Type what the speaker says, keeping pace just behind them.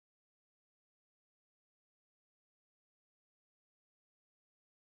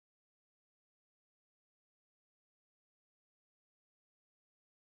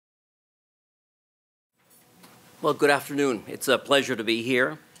Well, good afternoon. It's a pleasure to be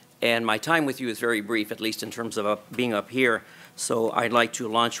here, and my time with you is very brief, at least in terms of being up here. So I'd like to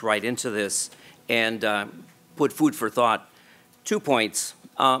launch right into this and put food for thought. 2 points.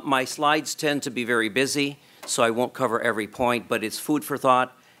 My slides tend to be very busy, so I won't cover every point, but it's food for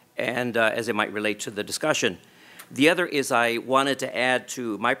thought and as it might relate to the discussion. The other is I wanted to add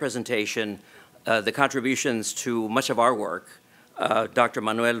to my presentation the contributions to much of our work, Dr.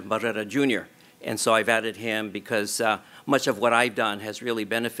 Manuel Barrera Jr., and so I've added him because much of what I've done has really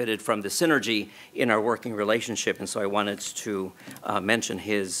benefited from the synergy in our working relationship, and so I wanted to mention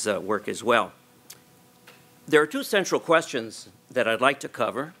his work as well. There are 2 central questions that I'd like to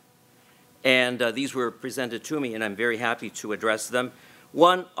cover, and these were presented to me, and I'm very happy to address them.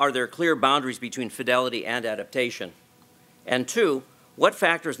 1, are there clear boundaries between fidelity and adaptation? And 2, what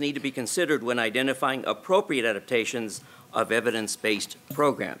factors need to be considered when identifying appropriate adaptations of evidence-based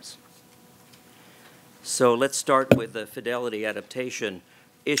programs? So let's start with the fidelity adaptation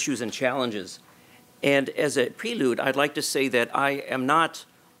issues and challenges. And as a prelude, I'd like to say that I am not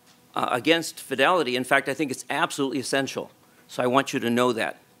against fidelity. In fact, I think it's absolutely essential. So I want you to know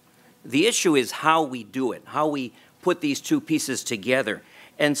that. The issue is how we do it, how we put these 2 pieces together.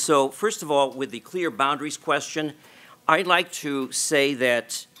 And so, first of all, with the clear boundaries question, I'd like to say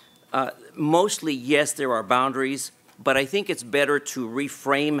that mostly, yes, there are boundaries, but I think it's better to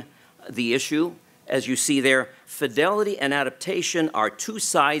reframe the issue. As you see there, fidelity and adaptation are 2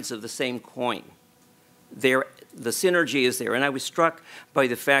 sides of the same coin. The synergy is there, and I was struck by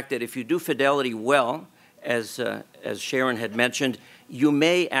the fact that if you do fidelity well, as Sharon had mentioned, you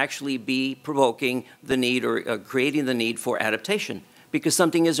may actually be provoking the need or creating the need for adaptation because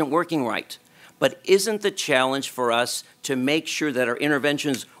something isn't working right. But isn't the challenge for us to make sure that our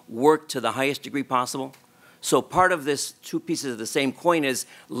interventions work to the highest degree possible? So part of this 2 pieces of the same coin is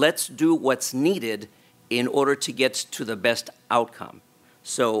let's do what's needed in order to get to the best outcome.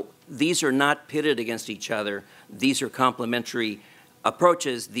 So these are not pitted against each other. These are complementary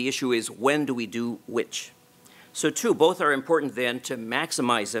approaches. The issue is when do we do which? So 2, both are important then to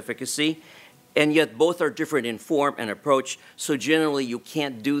maximize efficacy, and yet both are different in form and approach, so generally you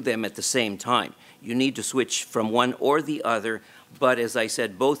can't do them at the same time. You need to switch from one or the other, but as I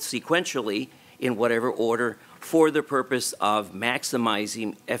said, both sequentially in whatever order for the purpose of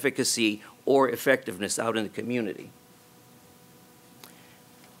maximizing efficacy or effectiveness out in the community.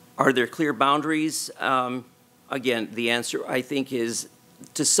 Are there clear boundaries? Again, the answer I think is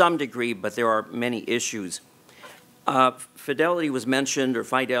to some degree, but there are many issues. Fidelity was mentioned, or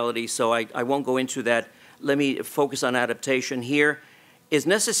fidelity, so I won't go into that. Let me focus on adaptation here. Is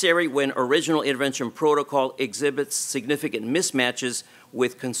necessary when original intervention protocol exhibits significant mismatches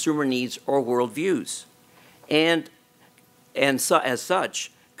with consumer needs or worldviews. And so, as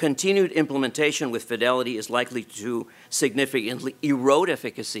such, continued implementation with fidelity is likely to significantly erode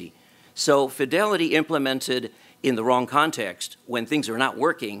efficacy. So fidelity implemented in the wrong context, when things are not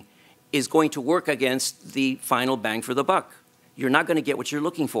working, is going to work against the final bang for the buck. You're not going to get what you're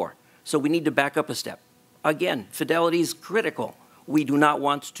looking for. So we need to back up a step. Again, fidelity is critical. We do not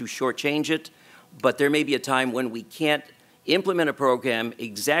want to shortchange it, but there may be a time when we can't implement a program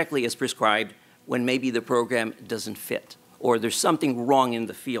exactly as prescribed when maybe the program doesn't fit or there's something wrong in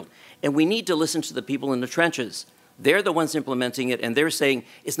the field. And we need to listen to the people in the trenches. They're the ones implementing it, and they're saying,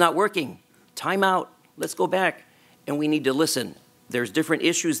 it's not working. Time out. Let's go back. And we need to listen. There's different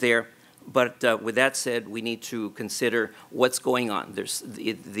issues there, but with that said, we need to consider what's going on.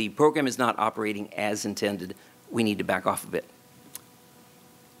 The program is not operating as intended. We need to back off a bit.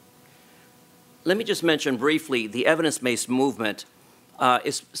 Let me just mention briefly, the evidence-based movement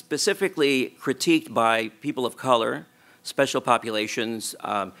is specifically critiqued by people of color, special populations,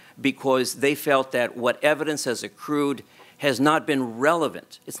 because they felt that what evidence has accrued has not been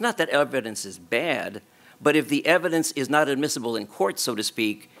relevant. It's not that evidence is bad, but if the evidence is not admissible in court, so to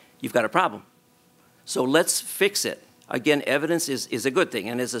speak, you've got a problem. So let's fix it. Again, evidence is a good thing,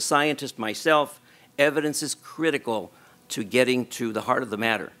 and as a scientist myself, evidence is critical to getting to the heart of the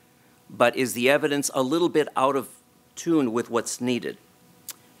matter. But is the evidence a little bit out of tune with what's needed?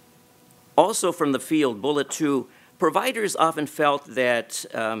 Also from the field, bullet 2, providers often felt that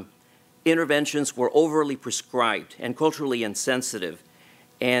interventions were overly prescribed and culturally insensitive,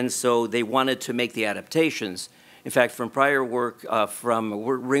 and so they wanted to make the adaptations. In fact, from prior work from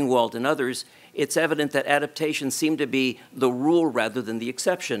Ringwald and others, it's evident that adaptations seem to be the rule rather than the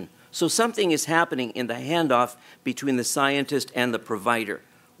exception. So something is happening in the handoff between the scientist and the provider.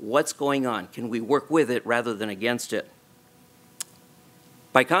 What's going on? Can we work with it rather than against it?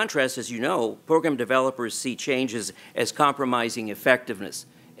 By contrast, as you know, program developers see changes as compromising effectiveness.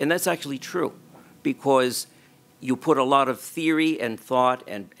 And that's actually true, because you put a lot of theory and thought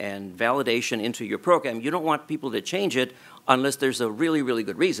and validation into your program. You don't want people to change it unless there's a really, really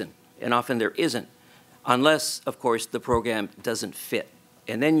good reason, and often there isn't, unless, of course, the program doesn't fit.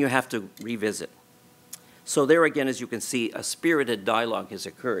 And then you have to revisit. So there again, as you can see, a spirited dialogue has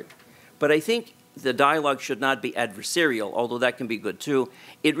occurred. But I think the dialogue should not be adversarial, although that can be good too.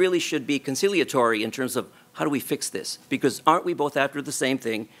 It really should be conciliatory in terms of how do we fix this? Because aren't we both after the same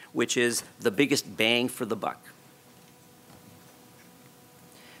thing, which is the biggest bang for the buck?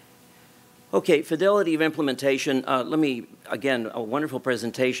 Okay, fidelity of implementation. Let me, again, a wonderful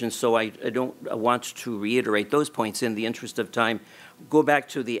presentation, so I don't want to reiterate those points in the interest of time. Go back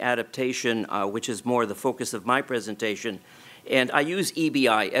to the adaptation, which is more the focus of my presentation. And I use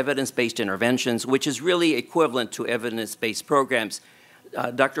EBI, evidence-based interventions, which is really equivalent to evidence-based programs.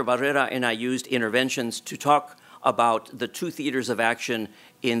 Dr. Barrera and I used interventions to talk about the two theaters of action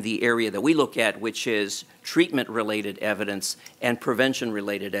in the area that we look at, which is treatment-related evidence and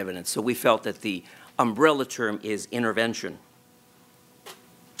prevention-related evidence. So we felt that the umbrella term is intervention.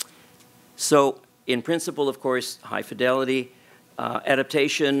 So in principle, of course, high fidelity,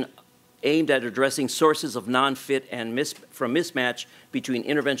 adaptation aimed at addressing sources of non-fit and from mismatch between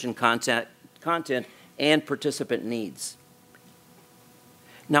intervention content and participant needs.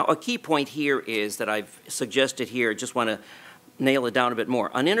 Now, a key point here is that I've suggested here, just want to nail it down a bit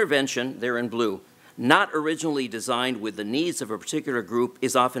more. An intervention, there in blue, not originally designed with the needs of a particular group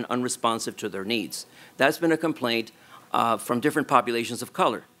is often unresponsive to their needs. That's been a complaint from different populations of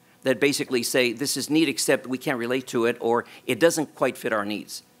color that basically say this is neat except we can't relate to it or it doesn't quite fit our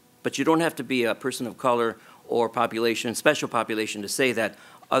needs. But you don't have to be a person of color or population, special population to say that.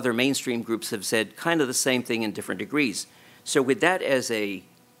 Other mainstream groups have said kind of the same thing in different degrees. So with that as a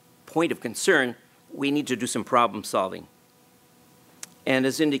point of concern, we need to do some problem solving. And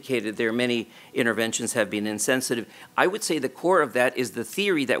as indicated, there are many interventions have been insensitive. I would say the core of that is the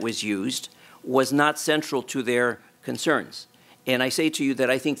theory that was used was not central to their concerns. And I say to you that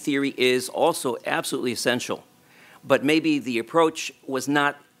I think theory is also absolutely essential. But maybe the approach was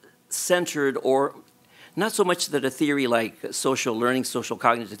not centered, or not so much that a theory like social learning, social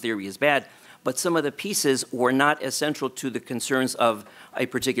cognitive theory is bad, but some of the pieces were not as central to the concerns of a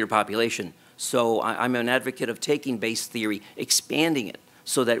particular population. So I'm an advocate of taking base theory, expanding it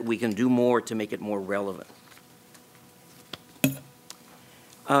so that we can do more to make it more relevant.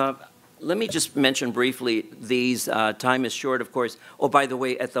 Let me just mention briefly these. Time is short, of course. Oh, by the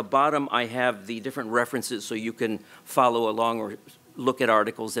way, at the bottom I have the different references so you can follow along or look at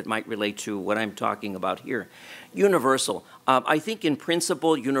articles that might relate to what I'm talking about here. Universal. I think in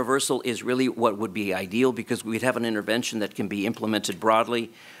principle, universal is really what would be ideal because we'd have an intervention that can be implemented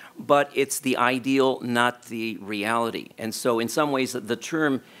broadly, but it's the ideal, not the reality. And so in some ways, the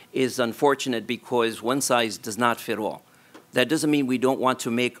term is unfortunate because one size does not fit all. That doesn't mean we don't want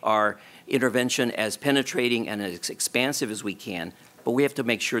to make our intervention as penetrating and as expansive as we can, but we have to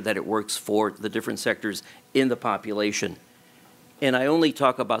make sure that it works for the different sectors in the population. And I only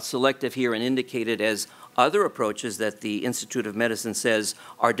talk about selective here and indicate it as other approaches that the Institute of Medicine says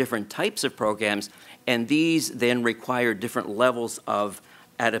are different types of programs, and these then require different levels of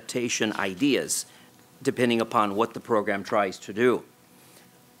adaptation ideas, depending upon what the program tries to do.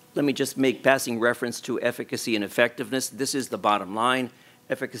 Let me just make passing reference to efficacy and effectiveness. This is the bottom line.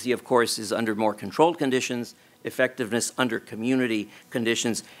 Efficacy, of course, is under more controlled conditions, effectiveness under community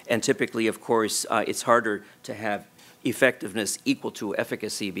conditions, and typically, of course, it's harder to have effectiveness equal to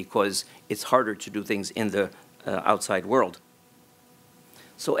efficacy because it's harder to do things in the outside world.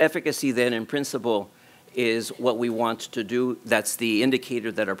 So efficacy then in principle is what we want to do. That's the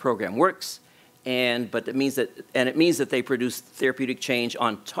indicator that our program works, but it means that they produce therapeutic change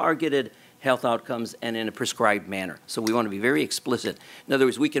on targeted health outcomes and in a prescribed manner. So we want to be very explicit. In other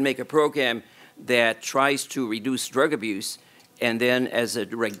words, we can make a program that tries to reduce drug abuse and then as a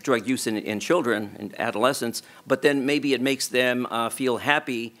drug use in children and adolescents, but then maybe it makes them feel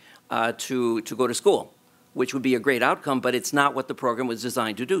happy to go to school, which would be a great outcome, but it's not what the program was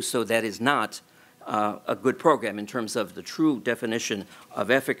designed to do. So that is not a good program in terms of the true definition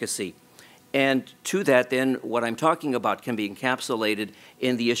of efficacy. And to that, then, what I'm talking about can be encapsulated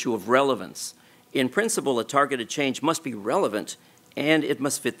in the issue of relevance. In principle, a targeted change must be relevant, and it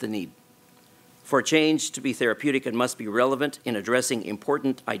must fit the need. For change to be therapeutic, it must be relevant in addressing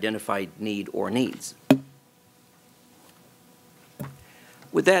important identified need or needs.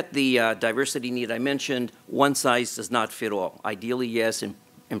 With that, the diversity need I mentioned, one size does not fit all. Ideally, yes,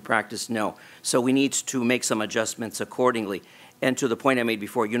 in practice, no. So we need to make some adjustments accordingly. And to the point I made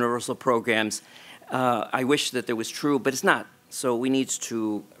before, universal programs, I wish that that was true, but it's not. So we need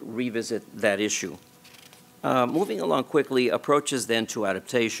to revisit that issue. Moving along quickly, approaches then to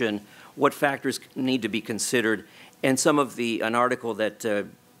adaptation, what factors need to be considered, and an article that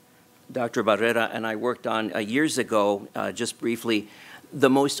Dr. Barrera and I worked on years ago, just briefly. The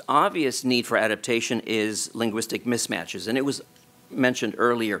most obvious need for adaptation is linguistic mismatches, and it was mentioned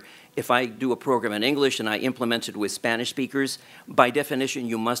earlier. If I do a program in English and I implement it with Spanish speakers, by definition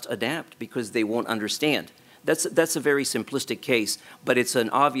you must adapt because they won't understand. That's a very simplistic case, but it's an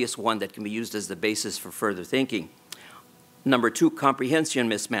obvious one that can be used as the basis for further thinking. Number two, comprehension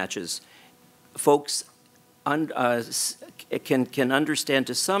mismatches. Folks can understand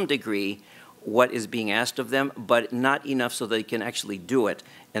to some degree what is being asked of them, but not enough so they can actually do it.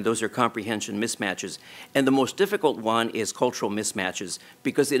 And those are comprehension mismatches. And the most difficult one is cultural mismatches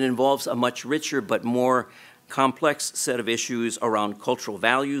because it involves a much richer but more complex set of issues around cultural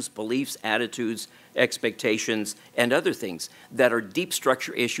values, beliefs, attitudes, expectations, and other things that are deep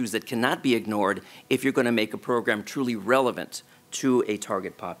structure issues that cannot be ignored if you're going to make a program truly relevant to a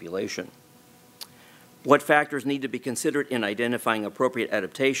target population. What factors need to be considered in identifying appropriate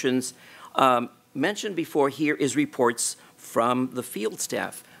adaptations? Mentioned before here is reports from the field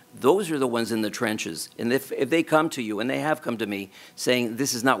staff. Those are the ones in the trenches. And if they come to you, and they have come to me, saying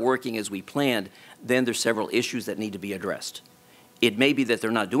this is not working as we planned, then there's several issues that need to be addressed. It may be that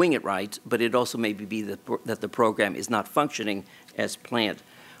they're not doing it right, but it also may be that the program is not functioning as planned.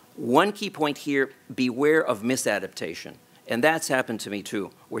 One key point here, beware of misadaptation. And that's happened to me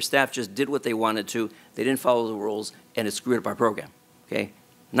too, where staff just did what they wanted to, they didn't follow the rules, and it screwed up our program, okay?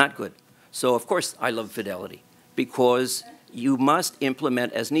 Not good. So, of course, I love Fidelity, because you must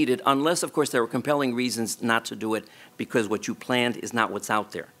implement as needed, unless, of course, there are compelling reasons not to do it, because what you planned is not what's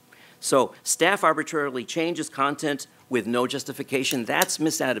out there. So, staff arbitrarily changes content with no justification, that's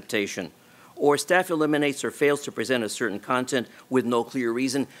misadaptation. Or staff eliminates or fails to present a certain content with no clear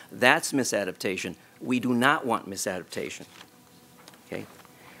reason, that's misadaptation. We do not want misadaptation, okay?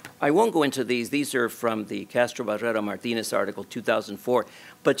 I won't go into these. These are from the Castro Barrera Martinez article, 2004.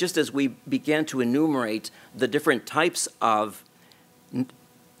 But just as we began to enumerate the different types of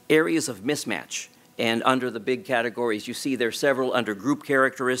areas of mismatch, and under the big categories, you see there are several under group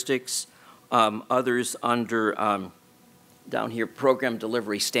characteristics, others under, down here, program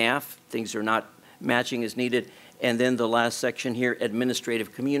delivery staff. Things are not matching as needed. And then the last section here,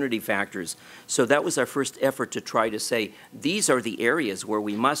 administrative community factors. So that was our first effort to try to say, these are the areas where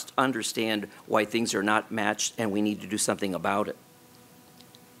we must understand why things are not matched and we need to do something about it.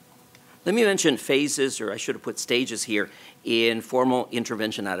 Let me mention phases, or I should have put stages here, in formal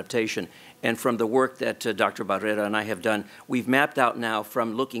intervention adaptation. And from the work that Dr. Barrera and I have done, we've mapped out now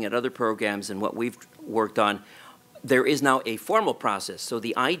from looking at other programs and what we've worked on, there is now a formal process. So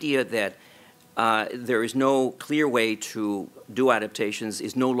the idea that there is no clear way to do adaptations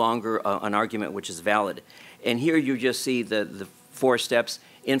is no longer an argument which is valid. And here you just see the 4 steps: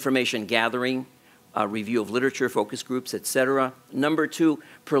 information gathering, review of literature, focus groups, etc. Number 2,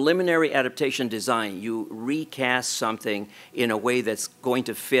 preliminary adaptation design. You recast something in a way that's going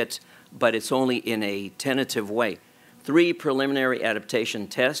to fit, but it's only in a tentative way. 3, preliminary adaptation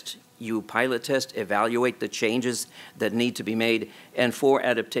test. You pilot test, evaluate the changes that need to be made. And 4,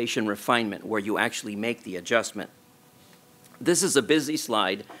 adaptation refinement, where you actually make the adjustment. This is a busy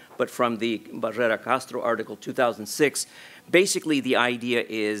slide, but from the Barrera Castro article 2006, basically the idea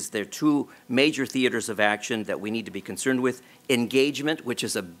is there are 2 major theaters of action that we need to be concerned with. Engagement, which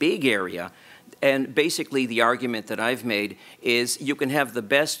is a big area, and basically the argument that I've made is you can have the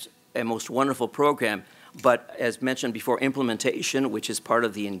best and most wonderful program, but as mentioned before, implementation, which is part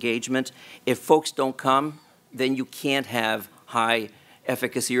of the engagement, if folks don't come, then you can't have high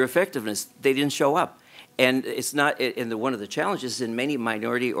efficacy or effectiveness. They didn't show up. And it's not, and one of the challenges in many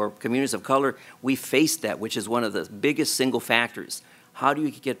minority or communities of color, we face that, which is one of the biggest single factors. How do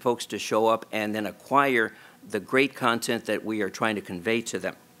you get folks to show up and then acquire the great content that we are trying to convey to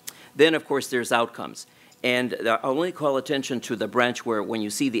them? Then, of course, there's outcomes. And I'll only call attention to the branch where when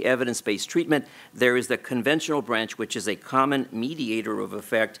you see the evidence-based treatment, there is the conventional branch, which is a common mediator of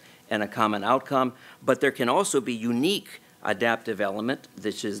effect and a common outcome. But there can also be unique adaptive element,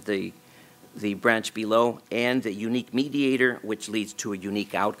 which is the branch below, and the unique mediator, which leads to a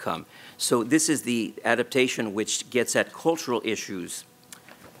unique outcome. So this is the adaptation which gets at cultural issues.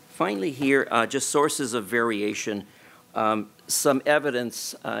 Finally here, just sources of variation. Some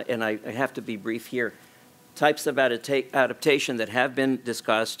evidence, and I have to be brief here, types of adaptation that have been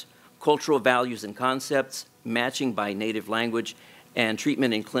discussed, cultural values and concepts, matching by native language, and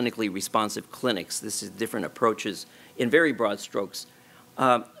treatment in clinically responsive clinics. This is different approaches in very broad strokes.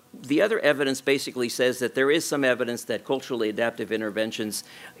 The other evidence basically says that there is some evidence that culturally adaptive interventions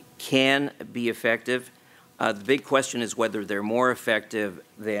can be effective. The big question is whether they're more effective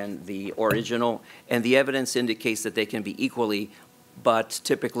than the original, and the evidence indicates that they can be equally, but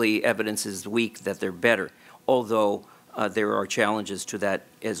typically evidence is weak that they're better, although there are challenges to that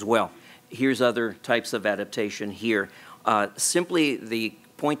as well. Here's other types of adaptation here. Simply the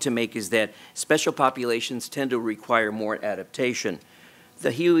point to make is that special populations tend to require more adaptation. The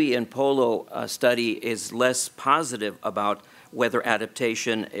Huey and Polo study is less positive about whether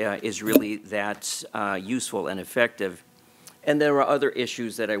adaptation is really that useful and effective. And there are other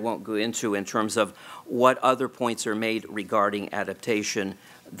issues that I won't go into in terms of what other points are made regarding adaptation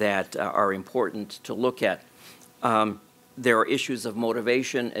that are important to look at. There are issues of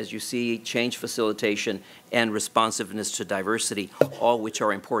motivation, as you see, change facilitation, and responsiveness to diversity, all which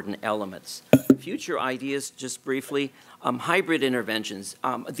are important elements. Future ideas, just briefly, hybrid interventions.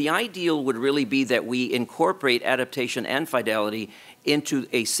 The ideal would really be that we incorporate adaptation and fidelity into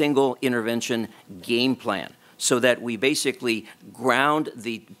a single intervention game plan, so that we basically ground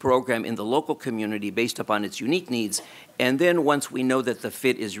the program in the local community based upon its unique needs. And then once we know that the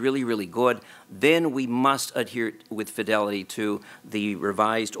fit is really, really good, then we must adhere with fidelity to the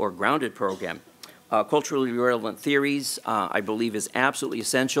revised or grounded program. Culturally relevant theories, I believe, is absolutely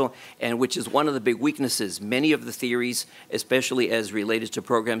essential, and which is one of the big weaknesses. Many of the theories, especially as related to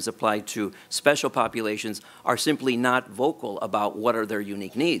programs applied to special populations, are simply not vocal about what are their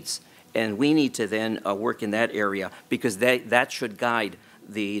unique needs. And we need to then work in that area, because that should guide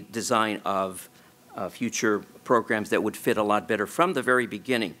the design of future programs that would fit a lot better from the very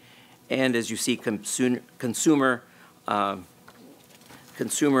beginning. And as you see, consumer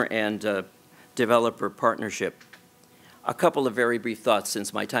and developer partnership. A couple of very brief thoughts,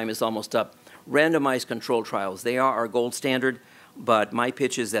 since my time is almost up. Randomized control trials, they are our gold standard. But my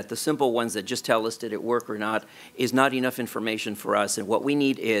pitch is that the simple ones that just tell us did it work or not is not enough information for us. And what we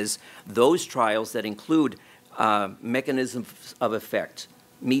need is those trials that include mechanisms of effect,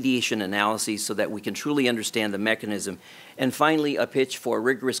 mediation analyses, so that we can truly understand the mechanism. And finally, a pitch for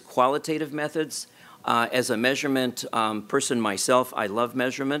rigorous qualitative methods. As a measurement person myself, I love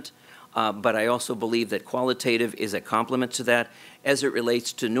measurement. But I also believe that qualitative is a complement to that as it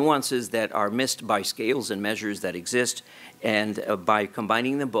relates to nuances that are missed by scales and measures that exist. And by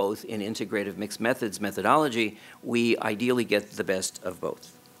combining them both in integrative mixed methods methodology, we ideally get the best of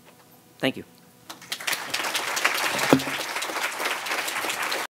both. Thank you.